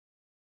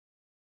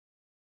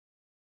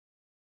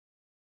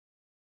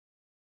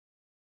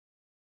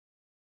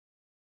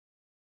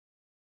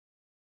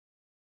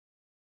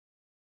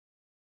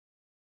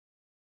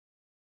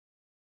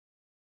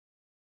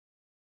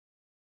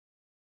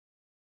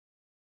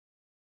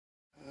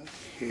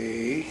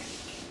Okay.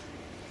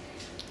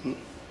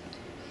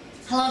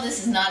 Hello, this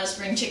is not a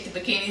spring chick, the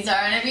Bikini Czar,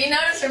 and if you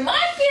notice, there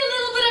might be a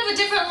little bit of a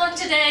different look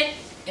today.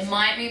 It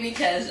might be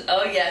because,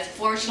 oh yes,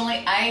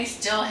 fortunately, I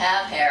still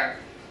have hair.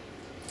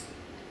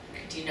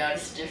 Do you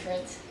notice the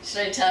difference?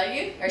 Should I tell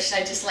you, or should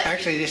I just let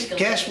Actually, you just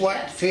guess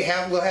what?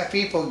 We'll have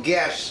people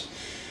guess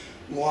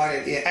what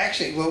it is.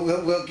 Actually,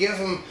 we'll give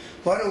them.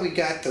 What do we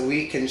got that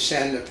we can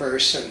send a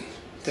person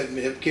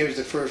that gives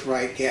the first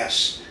right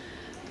guess?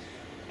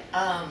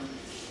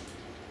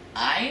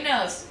 I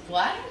know. Well,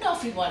 I don't know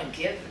if we want to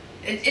give.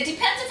 It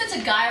depends if it's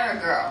a guy or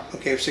a girl.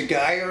 Okay, if it's a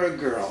guy or a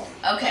girl.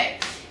 Okay,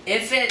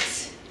 if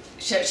it's,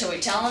 should we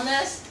tell them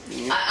this?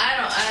 Yeah.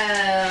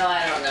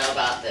 I don't know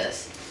about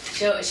this.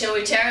 Shall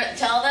we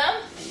tell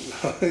them?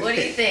 Okay. What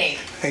do you think?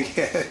 I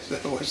guess.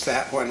 What's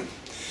that one?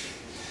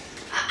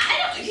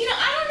 I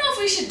don't know if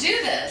we should do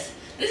this.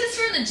 This is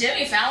from the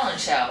Jimmy Fallon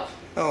show.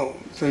 Oh,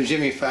 from the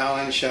Jimmy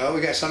Fallon show.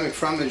 We got something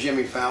from the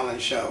Jimmy Fallon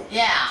show.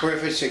 Yeah. Or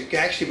if it's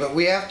actually, but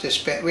we have to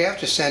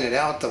send it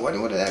out though. What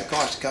did that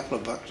cost? A couple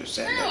of bucks to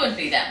send it. It wouldn't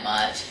be that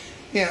much.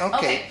 Yeah.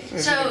 Okay. If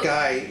it's a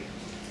guy.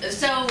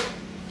 So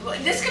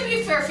this could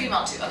be for a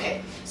female too.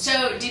 Okay.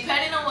 So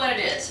depending on what it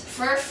is,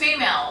 for a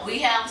female, we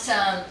have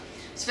some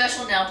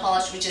special nail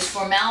polish, which is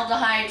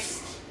formaldehyde.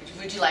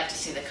 Would you like to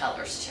see the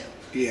colors too?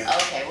 Yeah.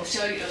 Okay, we'll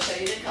show you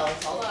the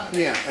colors. Hold on a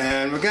minute.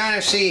 Yeah, and we're going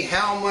to see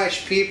how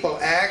much people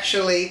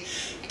actually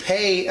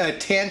pay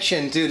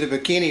attention to the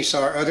Bikini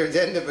Czar other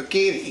than the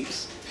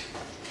bikinis.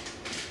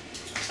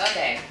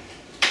 Okay.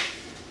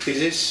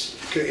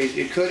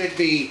 Could it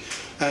be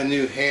a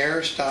new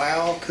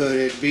hairstyle? Could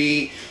it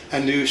be a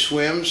new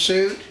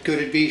swimsuit? Could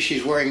it be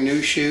she's wearing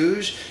new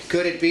shoes?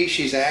 Could it be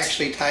she's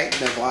actually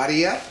tightened her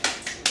body up?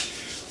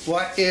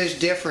 What is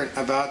different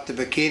about the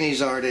Bikini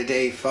Czar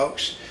today,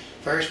 folks?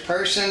 First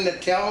person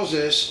that tells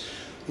us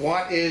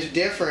what is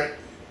different,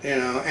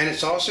 and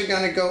it's also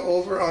going to go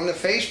over on the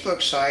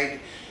Facebook site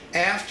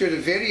after the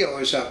video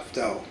is up,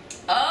 though.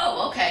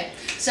 Oh, okay.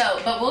 So,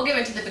 but we'll give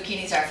it to the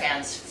Bikini Czar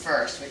fans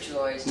first, which we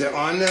always do. They're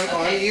on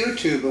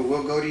YouTube, but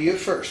we'll go to you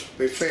first.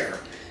 Be fair.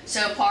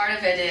 So part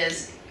of it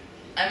is,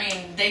 I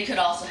mean, they could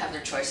also have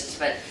their choices,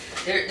 but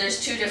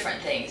there's two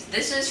different things.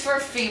 This is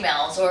for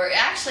females, or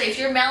actually, if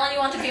you're male and you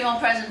want the female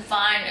present,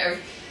 fine.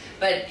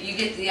 But you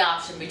get the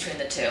option between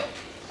the two.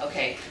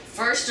 Okay,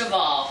 first of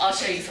all, I'll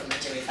show you from the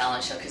Jimmy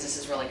Fallon show because this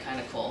is really kind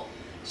of cool.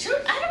 Should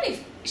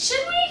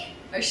we?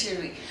 Or should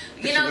we?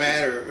 It doesn't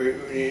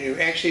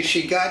matter. Actually,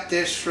 she got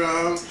this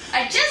from...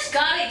 I just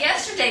got it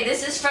yesterday.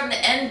 This is from the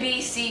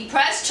NBC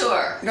press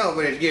tour. No,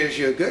 but it gives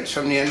you a good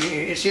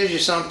it gives you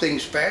something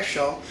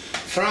special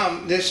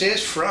this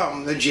is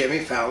from the Jimmy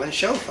Fallon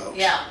show, folks.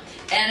 Yeah.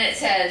 And it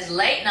says,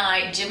 late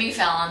night, Jimmy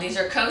Fallon. These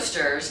are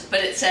coasters, but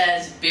it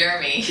says, beer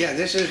me. Yeah,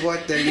 this is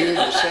what they use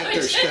to set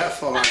their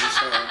stuff on.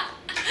 So.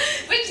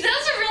 Which those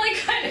are really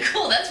kind of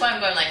cool. That's why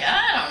I'm going like,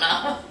 I don't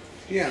know.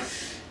 Yeah.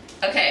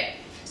 Okay,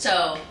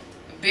 so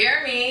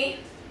beer me,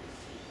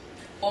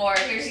 or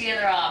here's the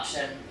other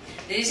option.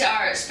 These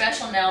are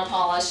special nail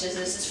polishes.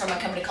 This is from a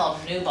company called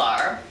New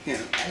Bar.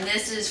 Yeah. And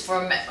this is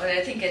for,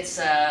 I think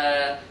it's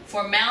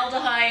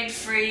formaldehyde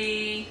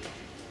free.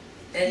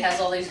 It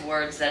has all these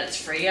words that it's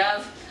free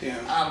of.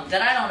 Yeah.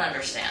 That I don't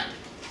understand.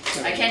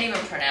 I can't even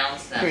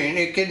pronounce them. I mean,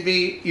 it can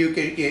be,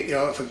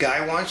 if a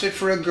guy wants it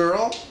for a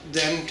girl,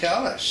 then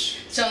tell us.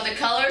 So the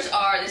colors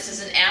are, this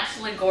is an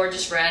absolutely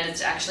gorgeous red.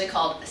 It's actually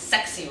called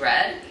Sexy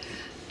Red.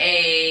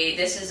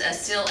 This is a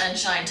Seal and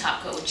Shine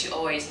top coat, which you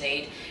always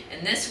need.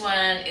 And this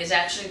one is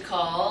actually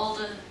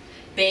called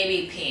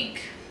Baby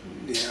Pink.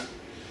 Yeah.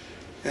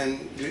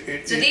 And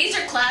so these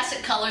are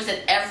classic colors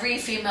that every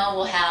female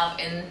will have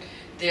in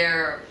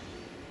their,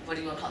 what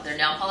do you want to call it, their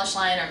nail polish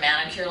line or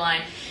manicure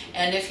line.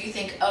 And if you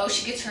think, oh,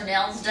 she gets her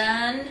nails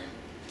done,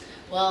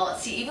 well,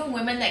 see, even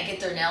women that get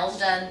their nails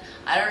done,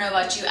 I don't know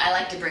about you, I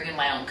like to bring in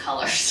my own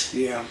colors.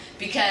 Yeah.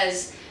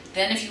 Because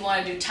then if you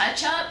want to do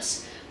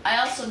touch-ups, I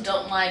also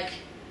don't like,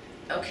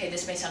 okay,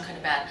 this may sound kind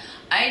of bad,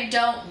 I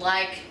don't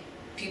like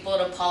people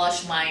to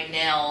polish my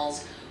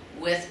nails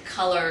with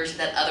colors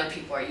that other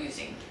people are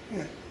using.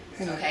 Yeah.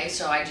 Okay,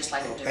 so I just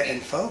like to do it.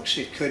 And folks,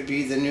 it could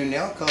be the new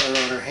nail color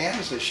on her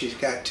hands that she's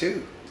got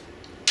too.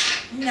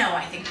 No,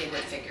 I think they would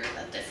figure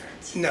the difference.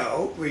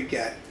 No,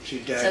 she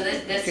does. So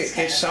this is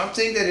it's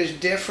something that is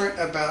different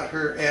about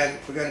her, and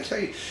we're going to tell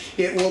you,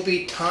 it will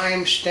be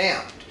time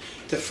stamped.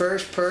 The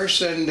first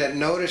person that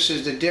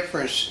notices the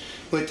difference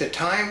with the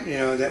time,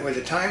 with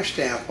the time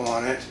stamp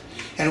on it,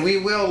 and we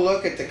will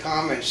look at the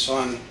comments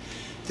on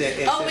that.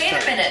 Oh, wait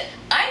a minute!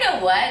 I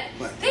know what.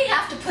 They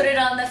have to put it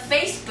on the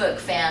Facebook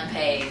fan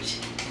page.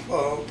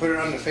 Oh, put it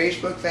on the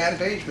Facebook fan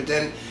page, but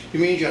then you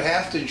mean you'll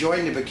have to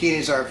join the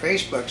Bikini Czar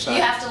Facebook site.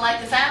 You have to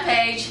like the fan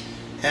page.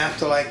 Have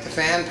to like the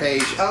fan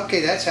page.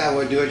 Okay, that's how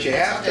we'll do it. You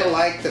have to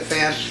like the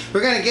fan.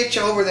 We're going to get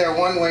you over there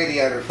one way or the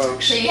other,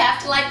 folks. So you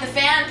have to like the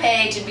fan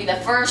page and be the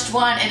first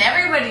one, and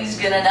everybody's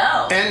going to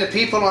know. And the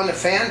people on the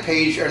fan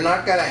page are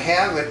not going to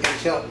have it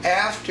until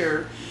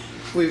after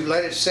we've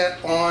let it set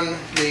on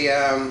the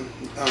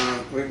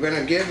we're going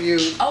to give you...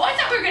 Oh, I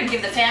thought we were going to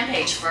give the fan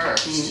page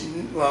first.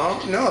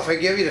 Well, no, if I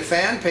give you the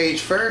fan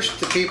page first,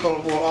 the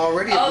people will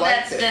already have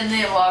liked it. Then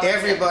they will.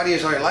 Everybody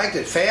has already liked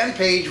it. Fan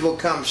page will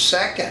come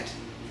second.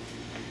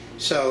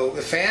 So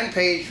the fan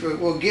page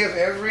will give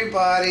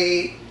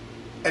everybody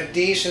a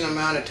decent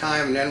amount of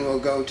time, and then we'll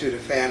go to the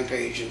fan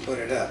page and put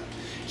it up.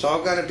 It's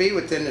all going to be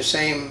within the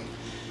same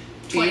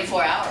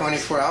 24 hours.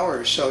 24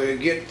 hours. So you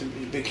get the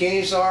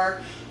Bikini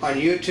Czar on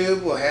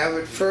YouTube. We'll have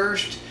it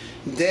first.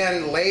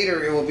 Then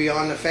later it will be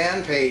on the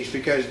fan page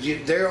because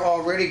they're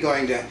already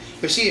going to.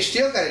 But see, you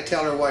still got to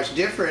tell her what's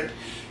different.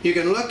 You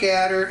can look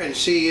at her and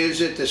see: is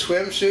it the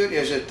swimsuit?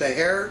 Is it the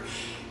hair?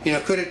 You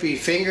know, could it be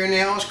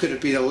fingernails? Could it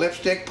be the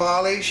lipstick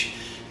polish?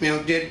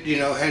 You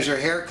know, has her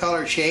hair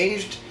color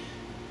changed?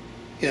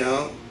 You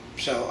know,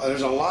 so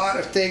there's a lot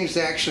of things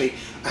that actually.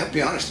 I'll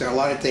be honest, there are a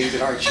lot of things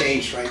that are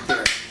changed right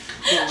there.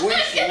 But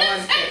which one?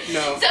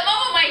 No. Some of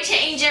them might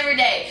change every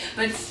day,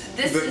 but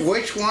this. But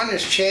which one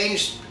has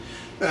changed?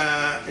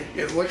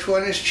 Which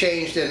one has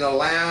changed in the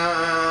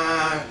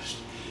last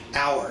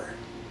hour?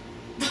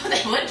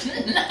 They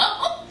wouldn't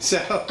know. So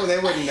they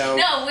wouldn't know.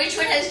 No, which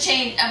one has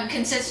changed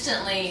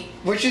consistently?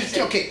 Which is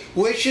okay?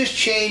 Which has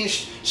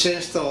changed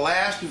since the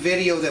last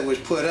video that was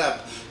put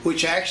up,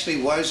 which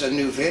actually was a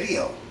new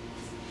video.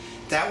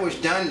 That was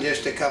done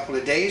just a couple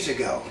of days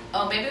ago.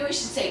 Oh, maybe we should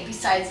say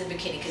besides the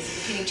bikini, because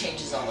the bikini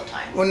changes all the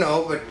time. Well,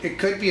 no, but it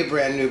could be a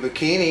brand new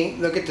bikini.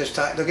 Look at the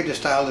style. Look at the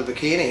style of the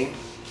bikini.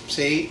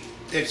 See,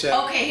 it's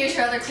a. Okay, here's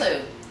your other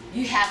clue.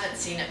 You haven't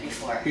seen it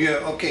before. Yeah.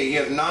 Okay, you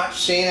have not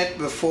seen it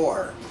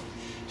before.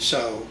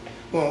 So,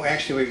 well,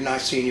 actually, we've not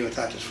seen you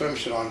without the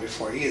swimsuit on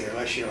before either,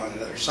 unless you're on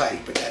another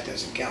site, but that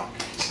doesn't count.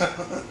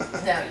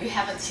 No, you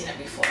haven't seen it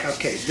before.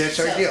 Okay, that's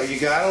our deal. You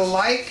gotta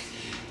like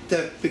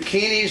the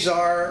Bikini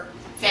Czar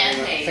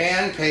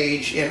fan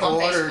page in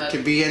order Facebook.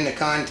 to be in the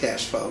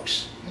contest,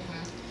 folks.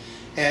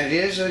 And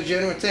it is a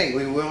legitimate thing.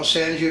 We will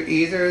send you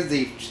either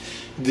the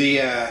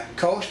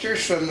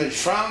coasters from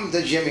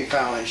the Jimmy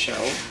Fallon Show,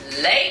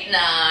 Late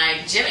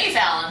Night Jimmy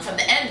Fallon from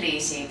the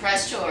NBC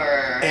Press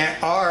Tour,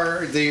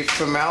 or the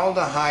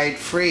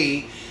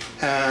formaldehyde-free,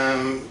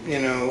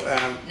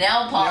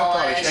 nail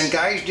polish. And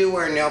guys do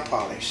wear nail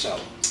polish, so.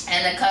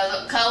 And the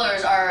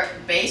colors are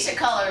basic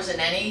colors in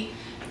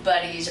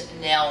anybody's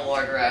nail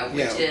wardrobe,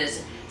 which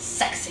is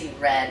sexy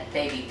red,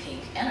 baby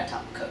pink, and a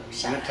top coat.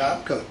 And a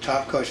top coat.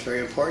 Top coat's very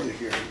important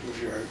if you're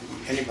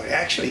anybody.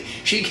 Actually,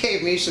 she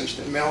gave me some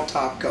male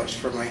top coats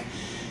for my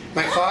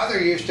father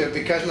used to,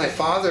 because my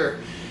father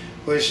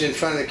was in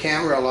front of the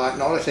camera a lot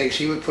and all the things,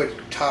 he would put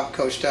top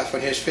coat stuff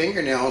on his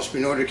fingernails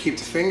in order to keep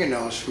the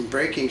fingernails from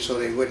breaking so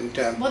they wouldn't...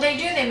 well, they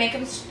do. They make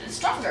them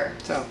stronger.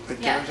 So,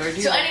 but that was our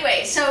deal. So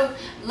anyway, so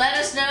let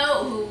us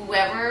know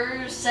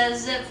whoever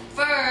says it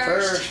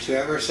first.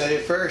 Whoever said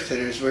it first.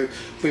 And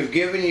we've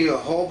given you a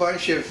whole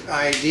bunch of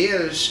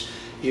ideas,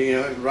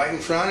 right in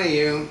front of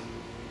you.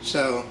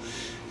 So,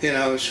 swimsuit,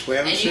 fingernails,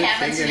 hair. And you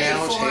haven't seen it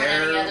before in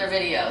any other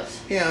videos.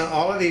 Yeah,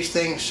 all of these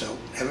things. So,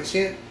 haven't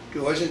seen it. It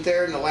wasn't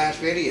there in the last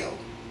video.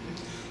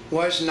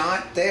 Was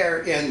not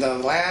there in the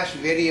last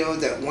video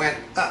that went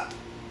up.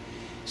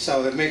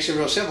 So it makes it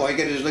real simple. All you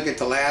got to do is look at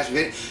the last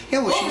video.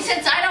 Yeah, well,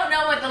 since I don't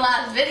know what the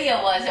last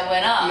video was that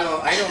went up.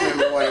 No, I don't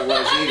remember what it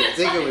was either. I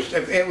think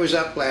it was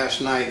up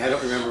last night. I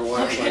don't remember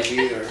what it was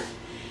either.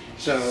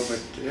 So, but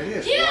it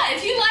is. Yeah,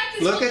 if you like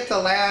this. Look at the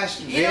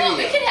last video. You know what?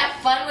 We could have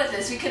fun with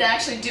this. We could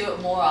actually do it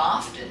more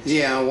often.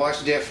 Yeah,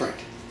 what's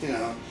different?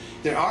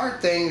 There are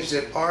things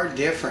that are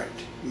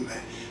different.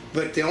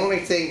 But the only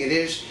thing it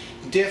is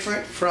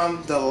different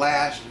from the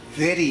last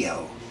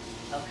video.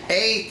 Okay.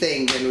 A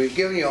thing, and we've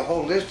given you a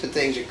whole list of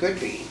things it could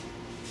be.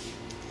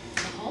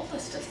 A whole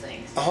list of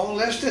things. A whole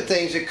list of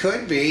things it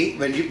could be,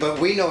 but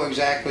we know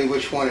exactly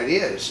which one it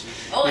is.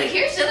 Oh, and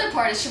here's the other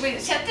part. Should we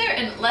sit there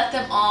and let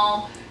them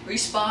all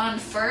respond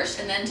first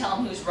and then tell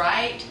them who's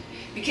right?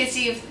 Because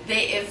see,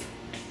 if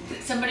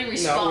somebody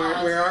responds...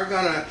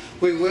 No,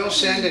 we will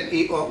send it,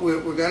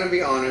 we're going to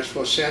be honest,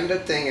 we'll send a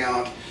thing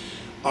out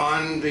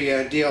on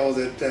the deal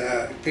that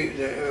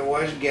it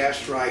was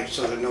guessed right,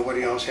 so that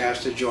nobody else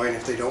has to join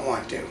if they don't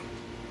want to.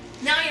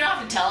 No, you don't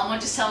have to tell them. We'll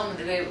just tell them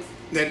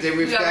that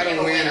we've got a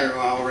winner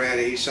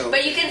already. So.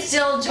 But you can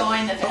still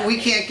join the family. But we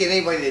can't get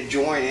anybody to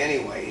join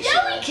anyway. Yeah,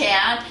 so. We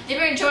can. They've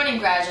been joining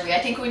gradually. I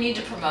think we need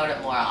to promote it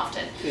more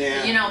often.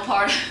 Yeah.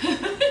 Part of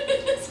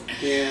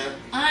Yeah.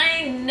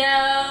 I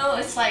know.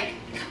 It's like,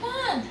 come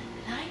on,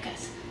 like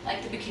us.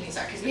 Like the Bikini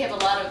Czar, because we have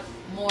a lot of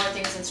more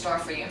things in store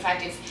for you. In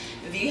fact, if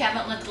you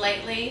haven't looked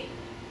lately,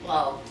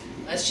 well,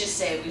 let's just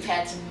say we've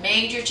had some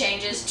major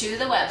changes to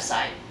the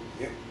website.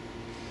 Yep.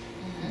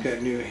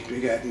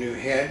 We got new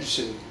heads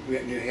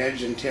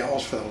and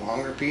tails for the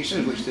longer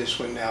pieces, which this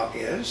one now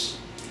is.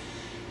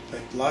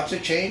 But lots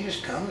of changes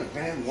coming. We're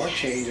gonna have more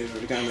changes.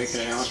 We're gonna make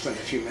an announcement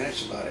in a few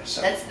minutes about it.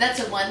 So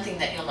that's the one thing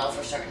that you'll know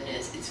for certain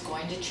is it's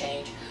going to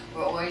change.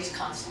 We're always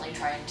constantly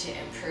trying to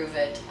improve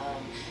it.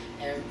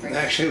 And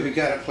actually, we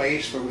got a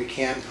place where we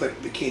can put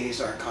Bikini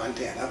Czar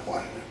content up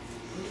on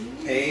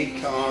it.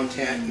 Paid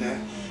content.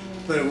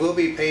 but it will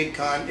be paid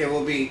it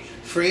will be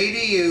free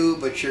to you,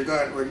 but you're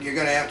going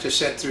to have to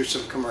sit through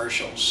some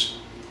commercials.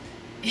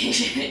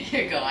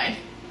 You're going.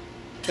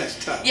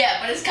 That's tough. Yeah,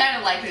 but it's kind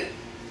of like,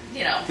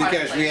 you know,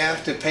 because we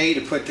have to pay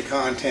to put the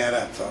content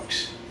up,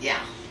 folks. Yeah.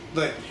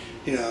 But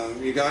you know,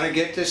 you're going to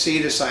get to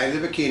see the side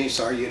of the Bikini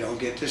Czar you don't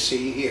get to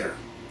see here.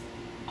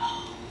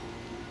 Oh.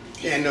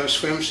 And those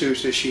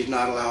swimsuits that she's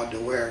not allowed to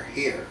wear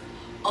here.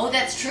 Oh,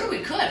 that's true. We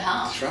could,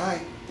 huh? That's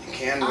right. You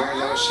can wear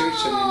those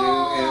suits in the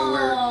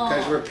new,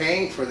 because we're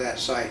paying for that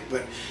site.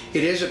 But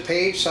it is a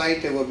paid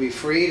site that will be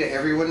free to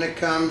everyone that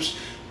comes,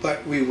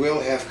 but we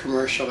will have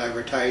commercial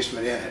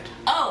advertisement in it.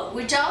 Oh,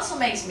 which also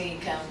makes me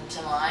come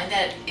to mind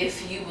that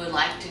if you would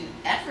like to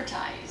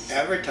advertise.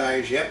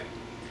 Advertise, yep.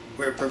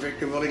 We're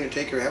perfectly willing to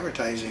take your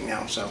advertising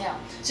now, so. Yeah.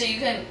 So you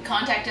can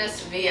contact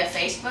us via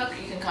Facebook.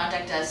 You can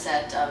contact us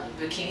at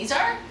Bikini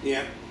Czar.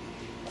 Yep.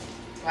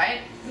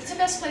 Right? What's the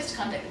best place to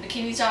contact?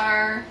 Bikini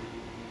Czar.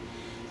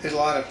 There's a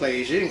lot of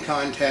places. You can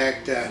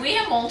contact... we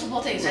have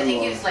multiple things. I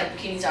think it's like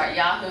Bikini Czar at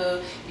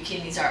Yahoo,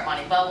 Bikini Czar at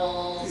Monty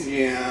Bubbles.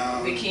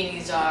 Yeah.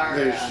 Bikini Czar.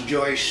 There's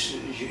Joyce,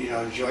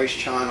 Joyce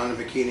Chan on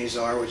the Bikini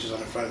Czar, which is on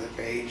the front of the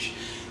page.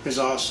 There's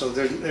also,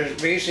 there's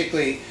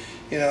basically,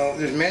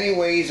 there's many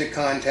ways of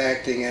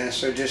contacting us,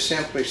 so just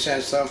simply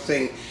send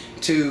something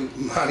to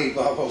Monty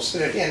Bubbles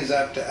and it ends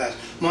up to us.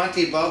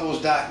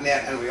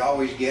 MontyBubbles.net, and we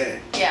always get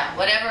it. Yeah,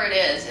 whatever it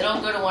is. It'll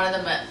go to one of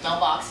the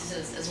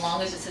mailboxes. As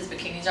long as it says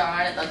Bikini Czar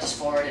on it, they'll just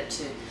forward it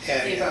to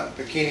people. Yeah,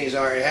 Bikini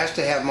Czar. It has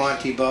to have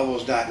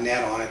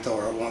MontyBubbles.net on it, though,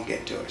 or it won't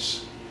get to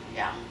us.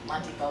 Yeah,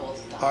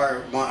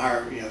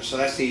 MontyBubbles.net. So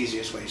that's the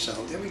easiest way. So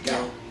there we go.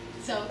 Yeah.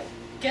 So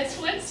guess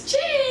what's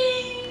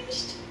changed?